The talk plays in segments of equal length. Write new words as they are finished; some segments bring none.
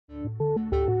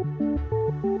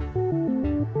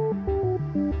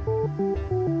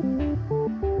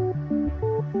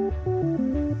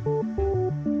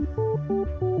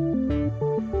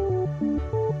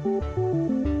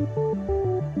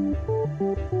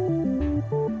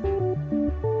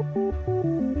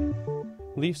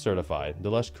LEAF certified, the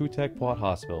lush Khoo Teck Puat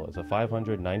Hospital is a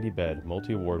 590-bed,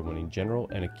 multi-award-winning general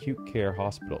and acute care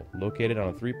hospital located on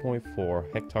a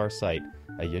 3.4-hectare site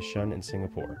at Yishun in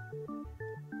Singapore.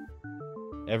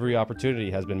 Every opportunity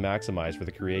has been maximized for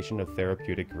the creation of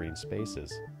therapeutic green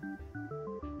spaces.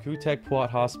 Khoo Teck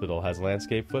Puat Hospital has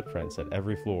landscape footprints at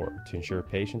every floor to ensure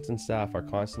patients and staff are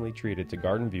constantly treated to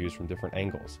garden views from different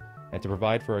angles and to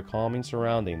provide for a calming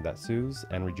surrounding that soothes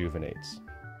and rejuvenates.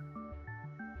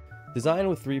 Designed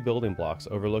with 3 building blocks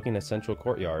overlooking a central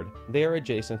courtyard, they are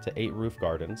adjacent to 8 roof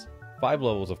gardens, 5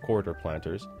 levels of corridor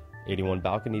planters, 81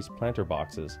 balconies, planter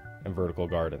boxes, and vertical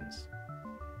gardens.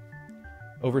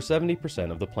 Over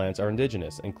 70% of the plants are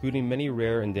indigenous, including many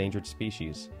rare endangered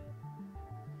species.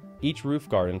 Each roof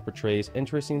garden portrays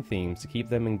interesting themes to keep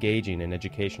them engaging and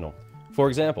educational. For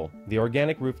example, the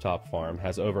organic rooftop farm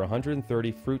has over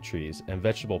 130 fruit trees and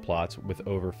vegetable plots with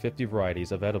over 50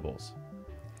 varieties of edibles,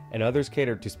 and others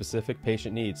cater to specific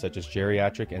patient needs such as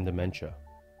geriatric and dementia.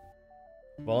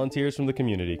 Volunteers from the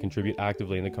community contribute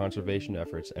actively in the conservation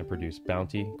efforts and produce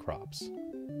bounty crops.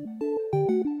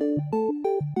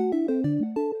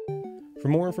 For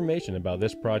more information about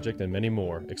this project and many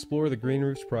more, explore the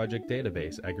Greenroofs project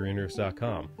database at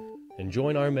Greenroofs.com and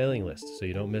join our mailing list so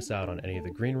you don't miss out on any of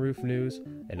the green roof news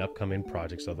and upcoming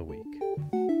projects of the week.